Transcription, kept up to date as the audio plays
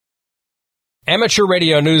Amateur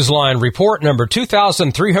Radio Newsline report number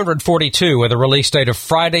 2342 with a release date of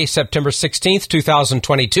Friday, September 16th,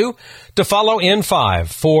 2022, to follow in 5,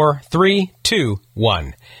 4, 3, 2,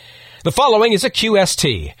 1. The following is a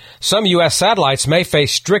QST. Some U.S. satellites may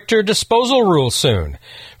face stricter disposal rules soon.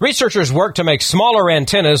 Researchers work to make smaller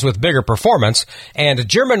antennas with bigger performance, and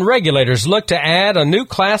German regulators look to add a new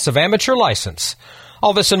class of amateur license.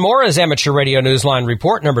 All this and more as Amateur Radio Newsline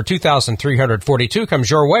report number 2342 comes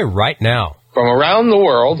your way right now. From around the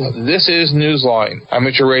world, this is Newsline,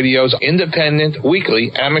 Amateur Radio's independent,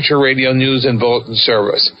 weekly amateur radio news and bulletin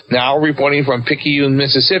service. Now reporting from Picayune,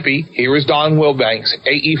 Mississippi, here is Don Wilbanks,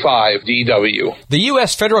 AE5DW. The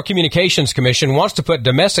U.S. Federal Communications Commission wants to put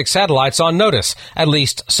domestic satellites on notice, at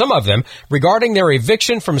least some of them, regarding their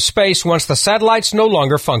eviction from space once the satellites no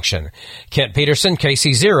longer function. Kent Peterson,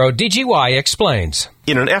 KC0, DGY, explains.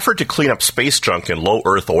 In an effort to clean up space junk in low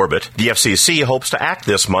Earth orbit, the FCC hopes to act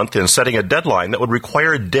this month in setting a deadline that would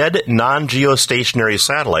require dead non-geostationary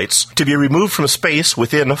satellites to be removed from space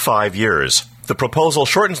within 5 years. The proposal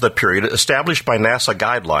shortens the period established by NASA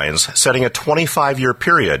guidelines, setting a 25-year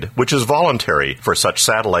period, which is voluntary for such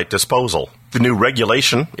satellite disposal. The new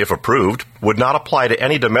regulation, if approved, would not apply to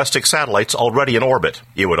any domestic satellites already in orbit.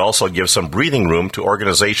 It would also give some breathing room to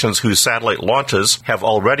organizations whose satellite launches have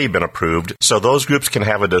already been approved, so those groups can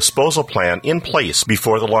have a disposal plan in place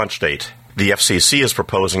before the launch date. The FCC is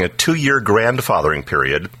proposing a 2-year grandfathering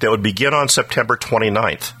period that would begin on September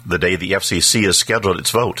 29th, the day the FCC has scheduled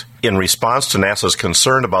its vote. In response to NASA's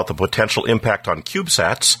concern about the potential impact on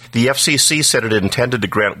CubeSats, the FCC said it intended to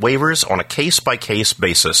grant waivers on a case-by-case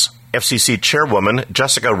basis. FCC Chairwoman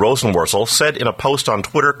Jessica Rosenworcel said in a post on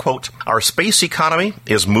Twitter, quote, "Our space economy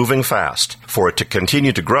is moving fast. For it to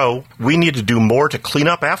continue to grow, we need to do more to clean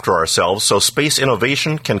up after ourselves so space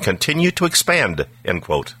innovation can continue to expand," end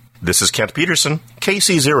quote. This is Kent Peterson,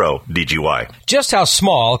 KC0 DGY. Just how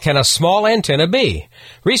small can a small antenna be?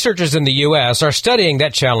 Researchers in the U.S. are studying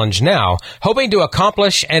that challenge now, hoping to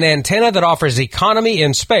accomplish an antenna that offers economy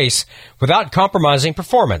in space without compromising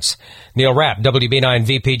performance. Neil Rapp, WB9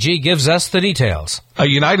 VPG, gives us the details. A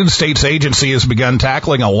United States agency has begun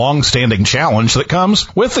tackling a long-standing challenge that comes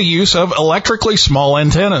with the use of electrically small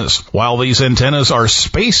antennas. While these antennas are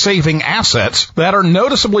space-saving assets that are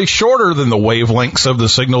noticeably shorter than the wavelengths of the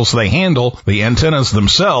signals they handle, the antennas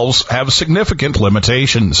themselves have significant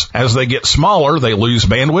limitations. As they get smaller, they lose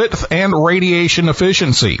bandwidth and radiation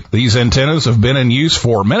efficiency. These antennas have been in use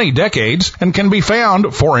for many decades and can be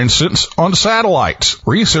found, for instance, on satellites.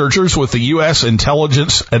 Researchers with the U.S.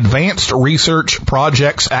 Intelligence Advanced Research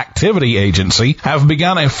Projects Activity Agency have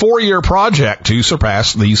begun a 4-year project to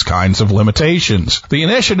surpass these kinds of limitations. The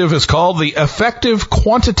initiative is called the Effective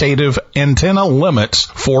Quantitative Antenna Limits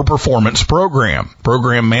for Performance Program.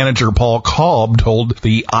 Program manager Paul Kolb told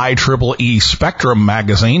the IEEE Spectrum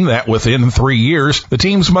magazine that within 3 years, the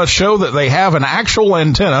teams must show that they have an actual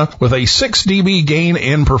antenna with a 6 dB gain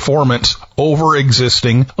in performance over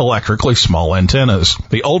existing electrically small antennas.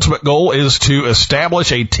 The ultimate goal is to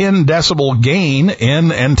establish a 10 decibel gain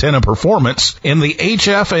in antenna performance in the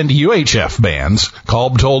HF and UHF bands.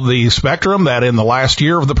 Kolb told the Spectrum that in the last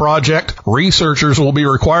year of the project, researchers will be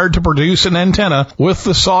required to produce an antenna with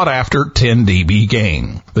the sought-after 10 dB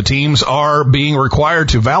gain. The teams are being required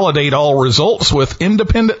to validate all results with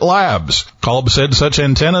independent labs. Kolb said such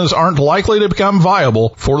antennas aren't likely to become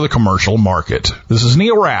viable for the commercial market. This is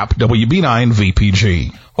Neil Rapp, WB9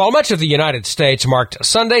 VPG. While much of the United States marked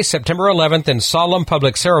Sunday, September 11th in solemn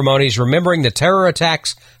public ceremonies remembering the terror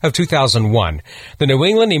attacks of 2001, the New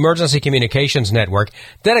England Emergency Communications Network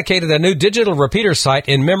dedicated a new digital repeater site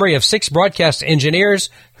in memory of 6 broadcast engineers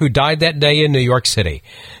who died that day in New York City.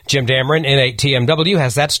 Jim Dameron, N8TMW,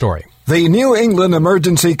 has that story. The New England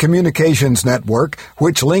Emergency Communications Network,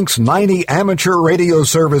 which links 90 amateur radio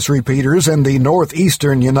service repeaters in the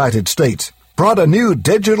northeastern United States, brought a new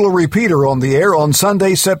digital repeater on the air on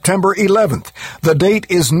Sunday, September 11th. The date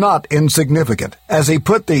is not insignificant. As he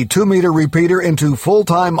put the 2-meter repeater into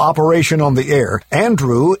full-time operation on the air,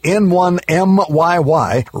 Andrew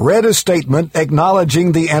N1MYY read a statement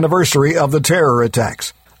acknowledging the anniversary of the terror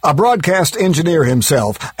attacks. A broadcast engineer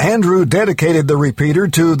himself, Andrew dedicated the repeater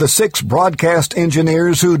to the 6 broadcast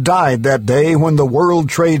engineers who died that day when the World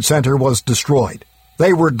Trade Center was destroyed.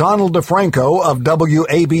 They were Donald DeFranco of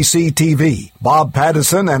WABC-TV, Bob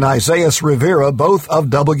Pattison and Isaias Rivera, both of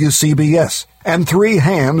WCBS, and 3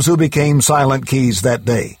 hams who became silent keys that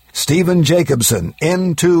day. Stephen Jacobson,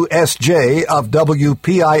 N2SJ of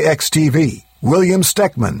WPIX-TV, William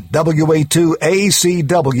Steckman,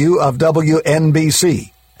 WA2ACW of WNBC,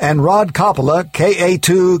 and Rod Coppola,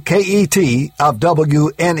 KA2KET of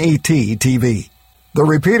WNET-TV. The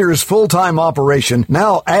repeater's full-time operation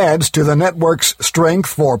now adds to the network's strength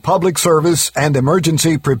for public service and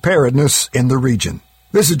emergency preparedness in the region.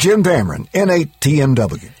 This is Jim Dameron,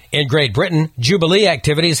 N8TMW. In Great Britain, Jubilee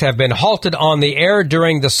activities have been halted on the air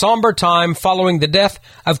during the somber time following the death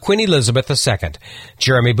of Queen Elizabeth II.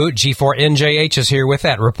 Jeremy Boot, G4NJH, is here with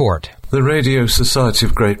that report. The Radio Society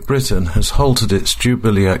of Great Britain has halted its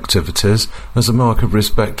Jubilee activities as a mark of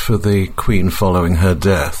respect for the Queen following her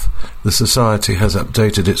death. The Society has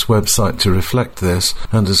updated its website to reflect this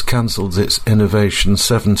and has cancelled its Innovation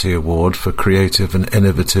 70 Award for Creative and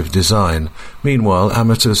Innovative Design. Meanwhile,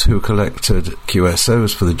 amateurs who collected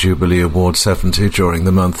QSOs for the Jubilee Award 70 during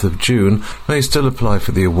the month of June may still apply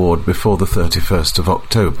for the award before the 31st of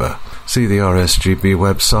October. See the RSGB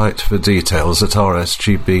website for details at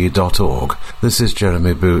rsgb.org. This is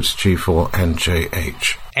Jeremy Boot,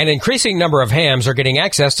 G4NJH. An increasing number of hams are getting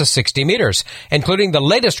access to 60 meters, including the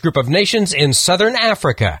latest group of nations in southern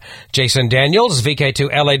Africa. Jason Daniels,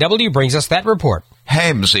 VK2LAW, brings us that report.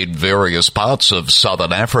 Hams in various parts of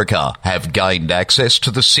southern Africa have gained access to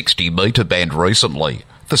the 60-metre band recently.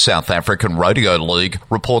 The South African Radio League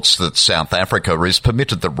reports that South Africa is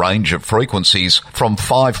permitted the range of frequencies from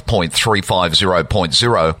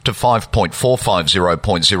 5.350.0 to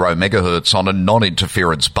 5.450.0 MHz on a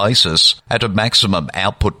non-interference basis at a maximum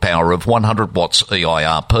output power of 100 watts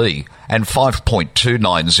EIRP and 5.290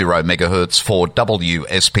 MHz for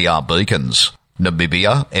WSPR beacons.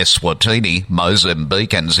 Namibia, Eswatini,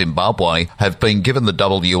 Mozambique and Zimbabwe have been given the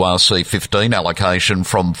WRC-15 allocation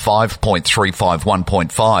from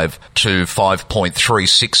 5.351.5 to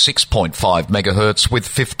 5.366.5 MHz with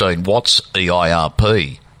 15 watts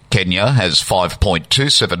EIRP. Kenya has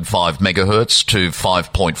 5.275 MHz to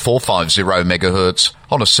 5.450 MHz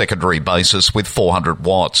on a secondary basis with 400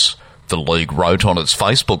 watts. The league wrote on its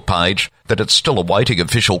Facebook page that it's still awaiting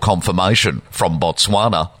official confirmation from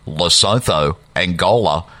Botswana, Lesotho,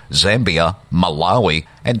 Angola, Zambia, Malawi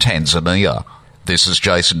and Tanzania. This is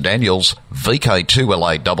Jason Daniels,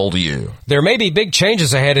 VK2LAW. There may be big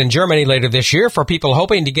changes ahead in Germany later this year for people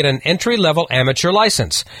hoping to get an entry-level amateur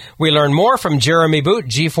license. We learn more from Jeremy Boot,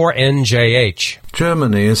 G4NJH.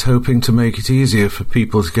 Germany is hoping to make it easier for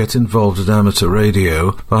people to get involved in amateur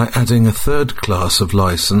radio by adding a third class of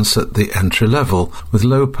license at the entry level with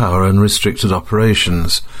low power and restricted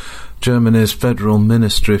operations. Germany's Federal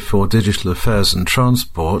Ministry for Digital Affairs and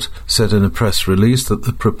Transport said in a press release that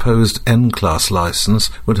the proposed N-Class license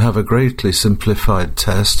would have a greatly simplified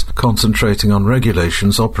test concentrating on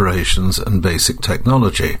regulations, operations and basic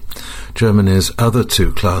technology. Germany's other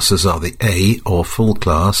two classes are the A, or full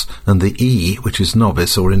class, and the E, which is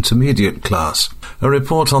novice or intermediate class. A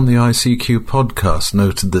report on the ICQ podcast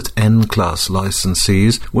noted that N-Class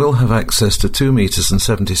licensees will have access to 2 meters and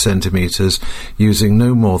 70 centimeters using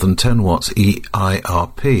no more than 10 watts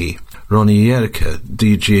EIRP. Ronnie Yerke,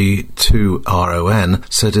 DG2RON,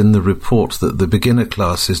 said in the report that the beginner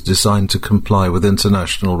class is designed to comply with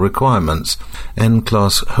international requirements.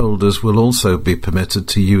 N-class holders will also be permitted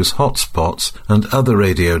to use hotspots and other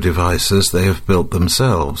radio devices they have built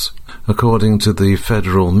themselves. According to the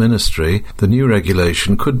Federal Ministry, the new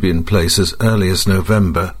regulation could be in place as early as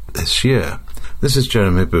November this year. This is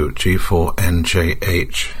Jeremy Boot,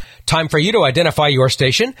 G4NJH. Time for you to identify your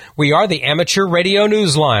station. We are the Amateur Radio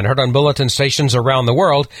Newsline, heard on bulletin stations around the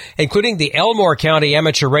world, including the Elmore County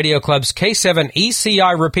Amateur Radio Club's K7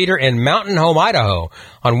 ECI repeater in Mountain Home, Idaho,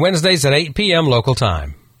 on Wednesdays at 8 p.m. local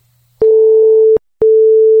time.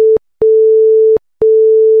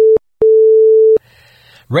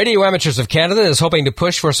 Radio Amateurs of Canada is hoping to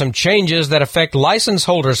push for some changes that affect license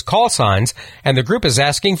holders' call signs, and the group is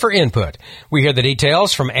asking for input. We hear the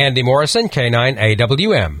details from Andy Morrison,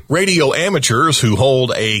 K9AWM. Radio amateurs who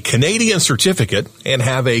hold a Canadian certificate and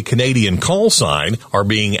have a Canadian call sign are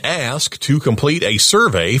being asked to complete a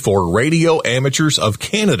survey for Radio Amateurs of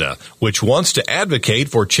Canada, which wants to advocate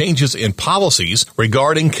for changes in policies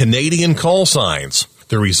regarding Canadian call signs.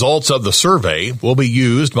 The results of the survey will be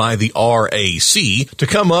used by the RAC to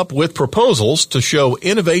come up with proposals to show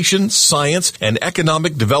Innovation, Science, and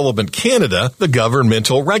Economic Development Canada, the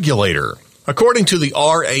governmental regulator. According to the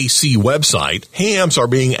RAC website, hams are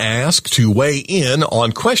being asked to weigh in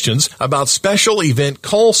on questions about special event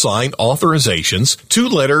call sign authorizations,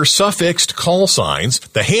 2-letter suffixed call signs,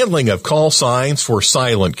 the handling of call signs for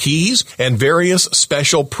silent keys, and various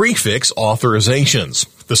special prefix authorizations.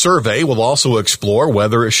 The survey will also explore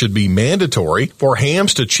whether it should be mandatory for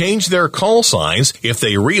hams to change their call signs if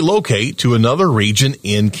they relocate to another region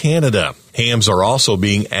in Canada. Hams are also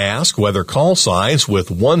being asked whether call signs with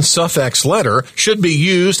one suffix letter should be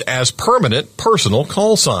used as permanent personal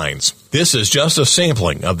call signs. This is just a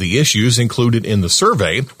sampling of the issues included in the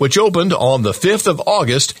survey, which opened on the 5th of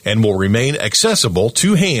August and will remain accessible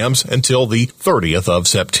to hams until the 30th of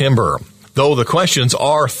September. Though the questions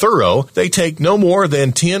are thorough, they take no more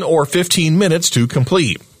than 10 or 15 minutes to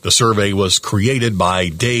complete. The survey was created by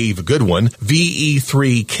Dave Goodwin,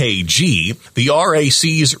 VE3KG, the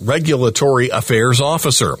RAC's Regulatory Affairs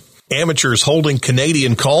Officer. Amateurs holding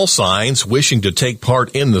Canadian call signs wishing to take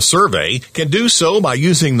part in the survey can do so by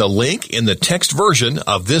using the link in the text version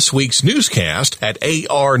of this week's newscast at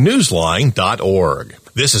arnewsline.org.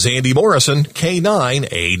 This is Andy Morrison,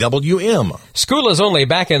 K9AWM. School is only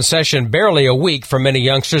back in session barely a week for many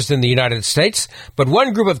youngsters in the United States, but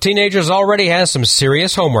one group of teenagers already has some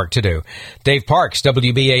serious homework to do. Dave Parks,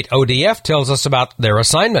 WB8ODF, tells us about their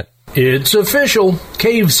assignment. It's official.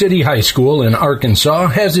 Cave City High School in Arkansas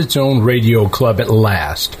has its own radio club at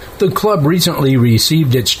last. The club recently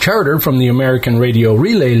received its charter from the American Radio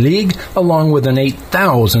Relay League, along with an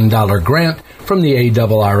 $8,000 grant from the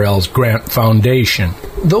ARRL's Grant Foundation.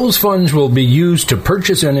 Those funds will be used to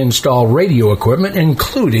purchase and install radio equipment,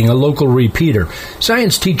 including a local repeater.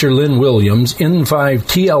 Science teacher Lynn Williams,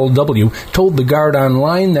 N5TLW, told the Guard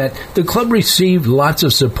Online that the club received lots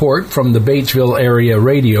of support from the Batesville Area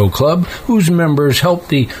Radio Club, whose members helped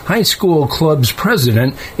the high school club's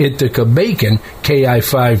president, Ithaca Bacon,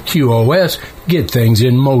 KI5QOS, get things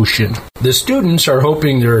in motion. The students are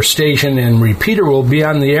hoping their station and repeater will be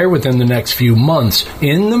on the air within the next few months.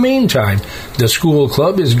 In the meantime, the school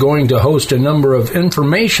club is going to host a number of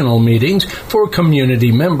informational meetings for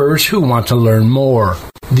community members who want to learn more.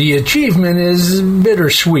 The achievement is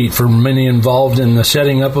bittersweet for many involved in the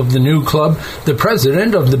setting up of the new club. The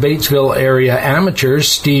president of the Batesville Area Amateurs,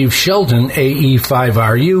 Steve Shelton,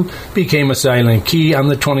 AE5RU, became a silent key on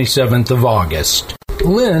the 27th of August.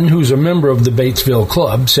 Lynn, who's a member of the Batesville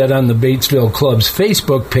Club, said on the Batesville Club's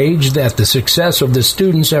Facebook page that the success of the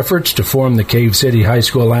students' efforts to form the Cave City High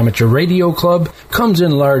School Amateur Radio Club comes in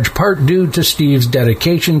large part due to Steve's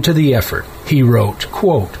dedication to the effort. He wrote,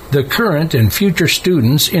 quote, "The current and future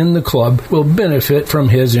students in the club will benefit from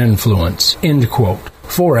his influence," end quote.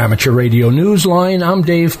 For Amateur Radio Newsline, I'm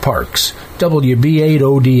Dave Parks,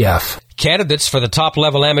 WB8ODF. Candidates for the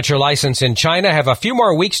top-level amateur license in China have a few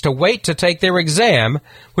more weeks to wait to take their exam,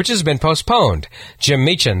 which has been postponed. Jim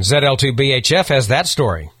Meechan, ZL2BHF, has that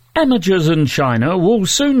story. Amateurs in China will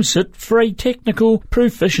soon sit for a technical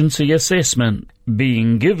proficiency assessment,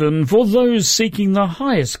 being given for those seeking the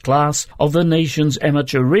highest class of the nation's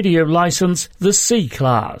amateur radio license, the C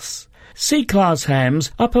class. C-class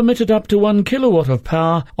hams are permitted up to 1 kilowatt of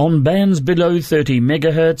power on bands below 30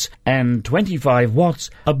 megahertz and 25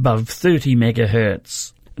 watts above 30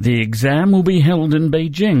 megahertz. The exam will be held in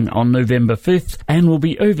Beijing on November 5th and will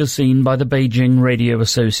be overseen by the Beijing Radio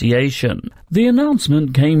Association. The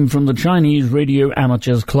announcement came from the Chinese Radio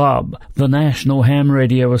Amateurs Club, the National Ham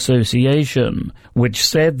Radio Association, which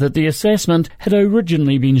said that the assessment had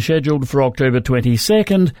originally been scheduled for October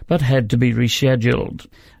 22nd but had to be rescheduled.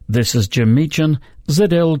 This is Jim Meechan,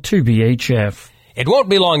 ZL2BHF. It won't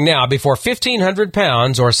be long now before 1,500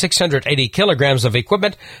 pounds or 680 kilograms of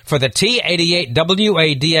equipment for the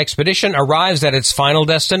T-88WAD expedition arrives at its final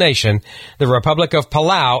destination, the Republic of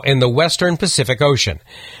Palau in the western Pacific Ocean.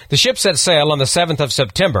 The ship set sail on the 7th of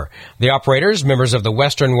September. The operators, members of the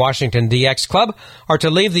Western Washington DX Club, are to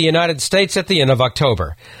leave the United States at the end of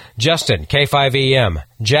October. Justin, K5EM,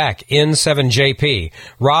 Jack, N7JP,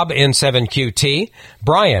 Rob, N7QT,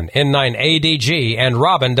 Brian, N9ADG, and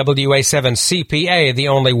Robin, WA7CPA, the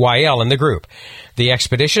only YL in the group. The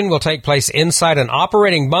expedition will take place inside an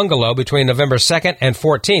operating bungalow between November 2nd and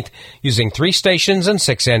 14th, using 3 stations and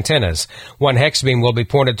 6 antennas. 1 hex beam will be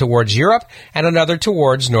pointed towards Europe and another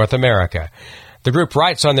towards North America. The group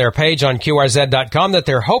writes on their page on QRZ.com that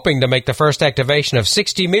they're hoping to make the first activation of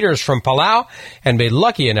 60 meters from Palau and be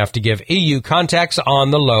lucky enough to give EU contacts on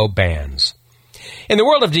the low bands. In the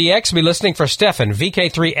world of DX, be listening for Stefan,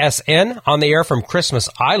 VK3SN, on the air from Christmas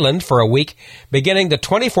Island for a week beginning the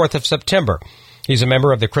 24th of September. He's a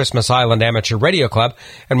member of the Christmas Island Amateur Radio Club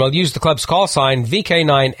and will use the club's call sign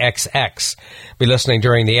VK9XX. Be listening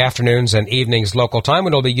during the afternoons and evenings local time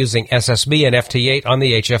when he'll be using SSB and FT8 on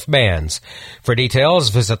the HF bands. For details,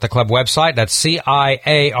 visit the club website at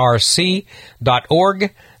ciarc.org.au.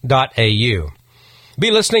 Be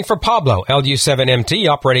listening for Pablo, LU7MT,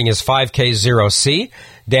 operating as 5K0C,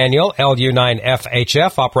 Daniel,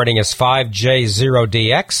 LU9FHF, operating as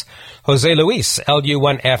 5J0DX, Jose Luis,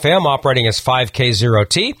 LU1FM, operating as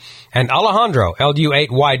 5K0T, And Alejandro,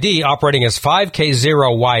 LU8YD, operating as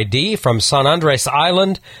 5K0YD from San Andres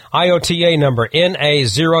Island, IOTA number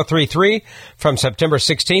NA033, from September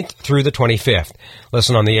 16th through the 25th.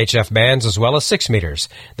 Listen on the HF bands as well as 6 meters.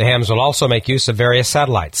 The hams will also make use of various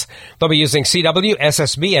satellites. They'll be using CW,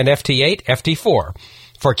 SSB, and FT8, FT4.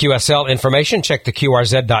 For QSL information, check the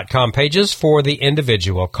QRZ.com pages for the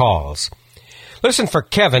individual calls. Listen for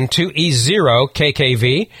Kevin,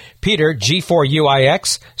 2E0KKV, Peter,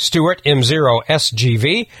 G4UIX, Stuart,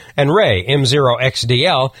 M0SGV, and Ray,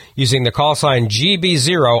 M0XDL, using the call sign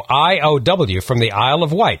GB0IOW from the Isle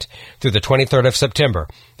of Wight through the 23rd of September.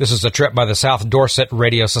 This is a trip by the South Dorset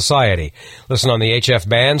Radio Society. Listen on the HF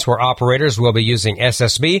bands where operators will be using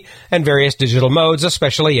SSB and various digital modes,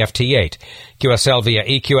 especially FT8. QSL via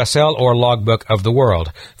EQSL or Logbook of the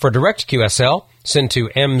World. For direct QSL, send to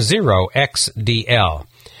M0XDL.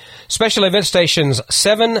 Special event stations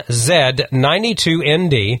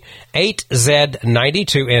 7Z92ND,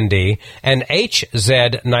 8Z92ND, and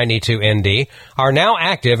HZ92ND are now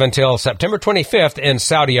active until September 25th in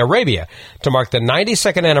Saudi Arabia to mark the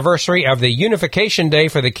 92nd anniversary of the Unification Day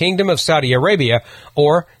for the Kingdom of Saudi Arabia,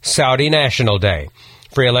 or Saudi National Day.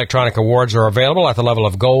 Free electronic awards are available at the level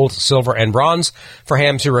of gold, silver, and bronze for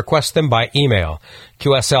hams who request them by email.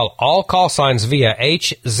 QSL all call signs via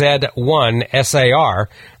HZ1SAR,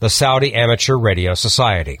 the Saudi Amateur Radio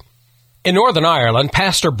Society. In Northern Ireland,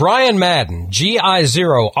 Pastor Brian Madden,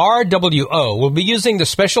 GI0RWO, will be using the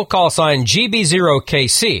special call sign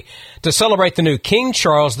GB0KC to celebrate the new King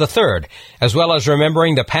Charles III, as well as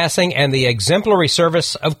remembering the passing and the exemplary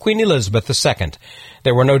service of Queen Elizabeth II.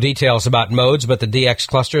 There were no details about modes, but the DX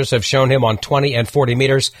clusters have shown him on 20 and 40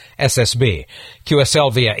 meters SSB.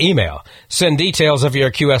 QSL via email. Send details of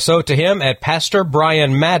your QSO to him at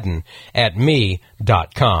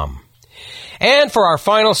pastorbrianmadden@me.com. And for our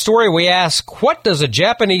final story, we ask, what does a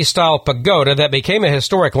Japanese-style pagoda that became a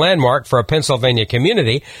historic landmark for a Pennsylvania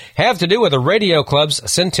community have to do with the radio club's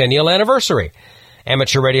centennial anniversary?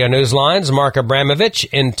 Amateur Radio Newsline's Mark Abramovich,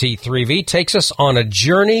 NT3V, takes us on a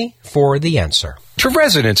journey for the answer. To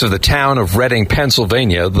residents of the town of Reading,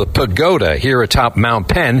 Pennsylvania, the pagoda here atop Mount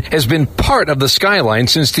Penn has been part of the skyline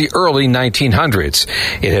since the early 1900s.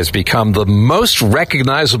 It has become the most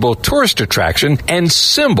recognizable tourist attraction and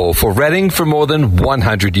symbol for Reading for more than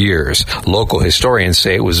 100 years. Local historians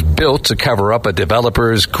say it was built to cover up a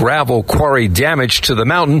developer's gravel quarry damage to the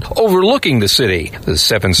mountain overlooking the city. The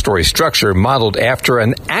 7-story structure, modeled after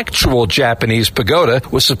an actual Japanese pagoda,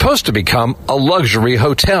 was supposed to become a luxury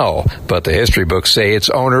hotel, but the history books say its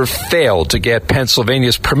owner failed to get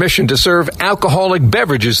Pennsylvania's permission to serve alcoholic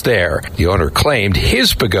beverages there. The owner claimed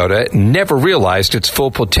his pagoda never realized its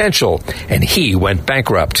full potential, and he went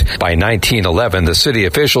bankrupt. By 1911, the city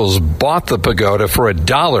officials bought the pagoda for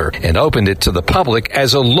 $1 and opened it to the public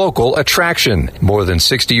as a local attraction. More than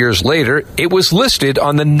 60 years later, it was listed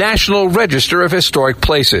on the National Register of Historic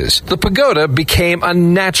Places. The pagoda became a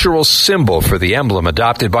natural symbol for the emblem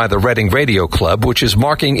adopted by the Reading Radio Club, which is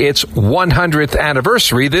marking its 100th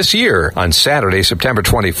anniversary this year. On Saturday, September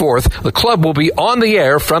 24th, the club will be on the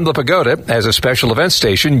air from the pagoda as a special event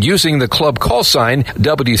station using the club call sign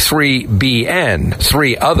W3BN.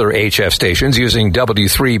 3 other HF stations using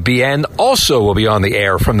W3BN also will be on the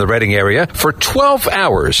air from the Reading area for 12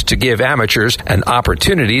 hours to give amateurs an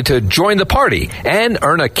opportunity to join the party and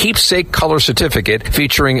earn a keepsake color certificate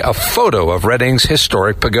featuring a photo of Reading's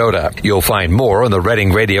historic pagoda. You'll find more on the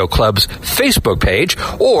Reading Radio Club's Facebook page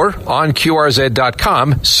or on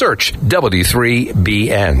QRZ.com. Search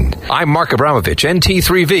W3BN. I'm Mark Abramovich,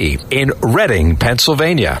 NT3V, in Reading,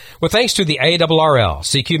 Pennsylvania. With thanks to the ARRL,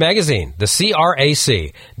 CQ Magazine, the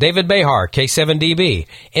CRAC, David Behar, K7DB,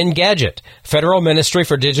 Engadget, Federal Ministry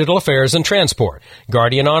for Digital Affairs and Transport,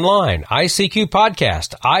 Guardian Online, ICQ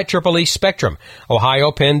Podcast, IEEE Spectrum,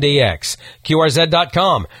 Ohio Penn DX,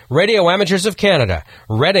 QRZ.com, Radio Amateurs of Canada,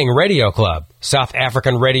 Reading Radio Club, South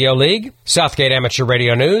African Radio League, Southgate Amateur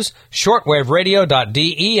Radio News,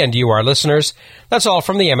 shortwaveradio.de, and you, our listeners. That's all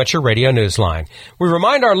from the Amateur Radio Newsline. We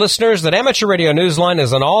remind our listeners that Amateur Radio Newsline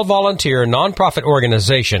is an all-volunteer, non-profit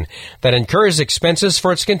organization that incurs expenses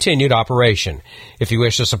for its continued operation. If you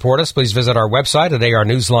wish to support us, please visit our website at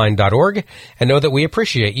arnewsline.org and know that we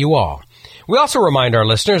appreciate you all. We also remind our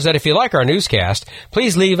listeners that if you like our newscast,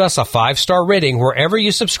 please leave us a 5-star rating wherever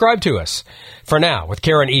you subscribe to us. For now, with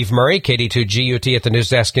Karen Eve Murray, KD2GUT at the News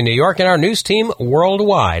Desk in New York, and our news team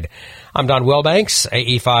worldwide, I'm Don Wilbanks,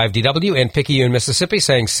 AE5DW in Picayune, Mississippi,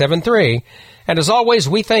 saying 7-3. And as always,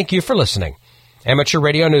 we thank you for listening. Amateur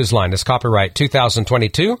Radio Newsline is copyright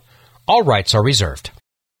 2022. All rights are reserved.